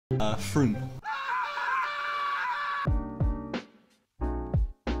Fruit.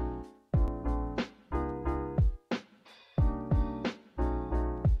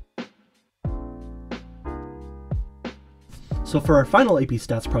 So for our final AP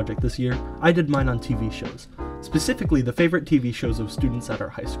Stats project this year, I did mine on TV shows, specifically the favorite TV shows of students at our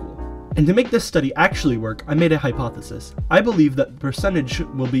high school. And to make this study actually work, I made a hypothesis. I believe that the percentage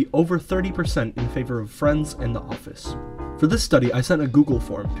will be over 30% in favor of Friends and The Office. For this study, I sent a Google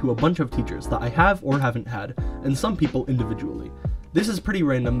form to a bunch of teachers that I have or haven't had, and some people individually. This is pretty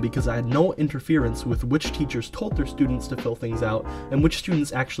random because I had no interference with which teachers told their students to fill things out and which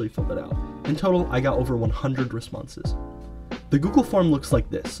students actually filled it out. In total, I got over 100 responses. The Google form looks like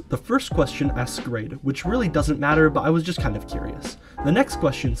this. The first question asks grade, which really doesn't matter, but I was just kind of curious. The next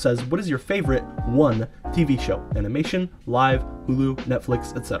question says, what is your favorite 1 TV show? Animation, live, Hulu,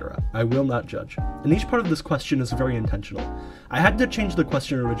 Netflix, etc. I will not judge. And each part of this question is very intentional. I had to change the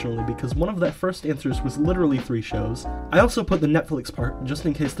question originally because one of the first answers was literally 3 shows. I also put the Netflix part just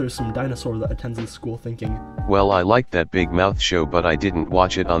in case there's some dinosaur that attends the school thinking, well, I liked that Big Mouth show, but I didn't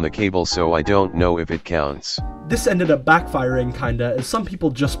watch it on the cable, so I don't know if it counts. This ended up backfiring kinda, as some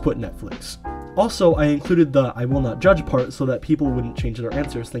people just put Netflix. Also, I included the I will not judge part so that people wouldn't change their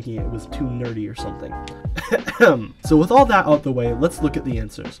answers thinking it was too nerdy or something. So with all that out the way, let's look at the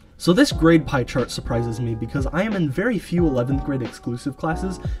answers. So this grade pie chart surprises me because I am in very few 11th grade exclusive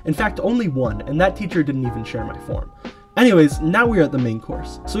classes, in fact only one, and that teacher didn't even share my form. Anyways, now we're at the main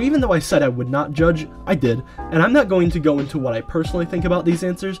course. So even though I said I would not judge, I did, and I'm not going to go into what I personally think about these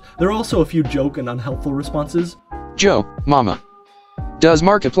answers. There are also a few joke and unhelpful responses. Joe, Mama. Does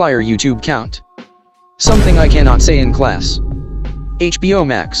Markiplier YouTube count? Something I cannot say in class. HBO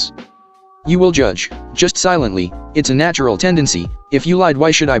Max. You will judge, just silently, it's a natural tendency. If you lied,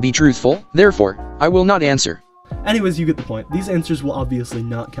 why should I be truthful? Therefore, I will not answer. Anyways, you get the point. These answers will obviously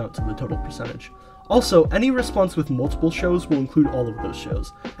not count to the total percentage. Also, any response with multiple shows will include all of those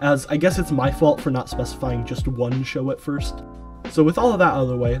shows, as I guess it's my fault for not specifying just one show at first. So with all of that out of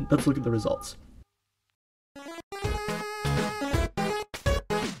the way, let's look at the results.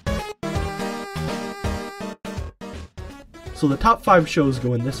 So the top 5 shows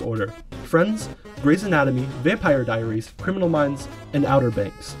go in this order: Friends, Grey's Anatomy, Vampire Diaries, Criminal Minds, and Outer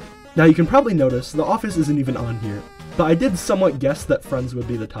Banks. Now you can probably notice The Office isn't even on here, but I did somewhat guess that Friends would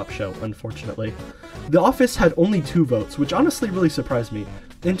be the top show, unfortunately. The Office had only 2 votes, which honestly really surprised me.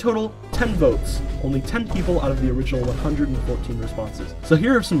 In total, 10 votes, only 10 people out of the original 114 responses. So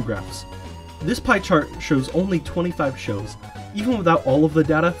here are some graphs. This pie chart shows only 25 shows. Even without all of the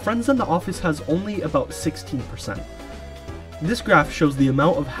data, Friends and The Office has only about 16%. This graph shows the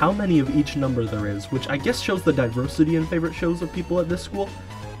amount of how many of each number there is, which I guess shows the diversity in favorite shows of people at this school.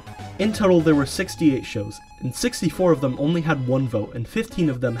 In total, there were 68 shows, and 64 of them only had 1 vote, and 15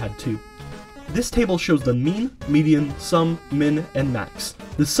 of them had 2. This table shows the mean, median, sum, min, and max.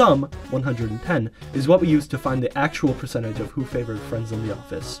 The sum, 110, is what we use to find the actual percentage of who favored Friends in The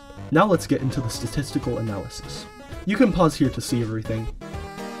Office. Now let's get into the statistical analysis. You can pause here to see everything.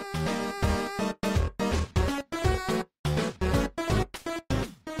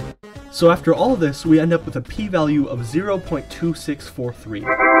 So after all of this, we end up with a p-value of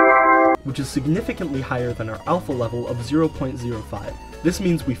 0.2643, which is significantly higher than our alpha level of 0.05. This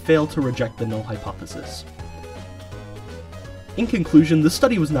means we fail to reject the null hypothesis. In conclusion, the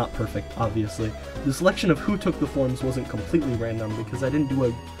study was not perfect, obviously. The selection of who took the forms wasn't completely random because I didn't do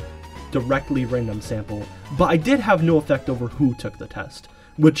a directly random sample, but I did have no effect over who took the test,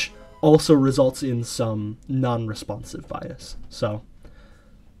 which also results in some non-responsive bias. So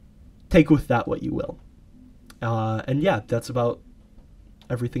take with that what you will. And yeah, that's about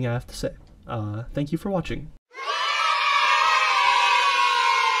everything I have to say. Thank you for watching.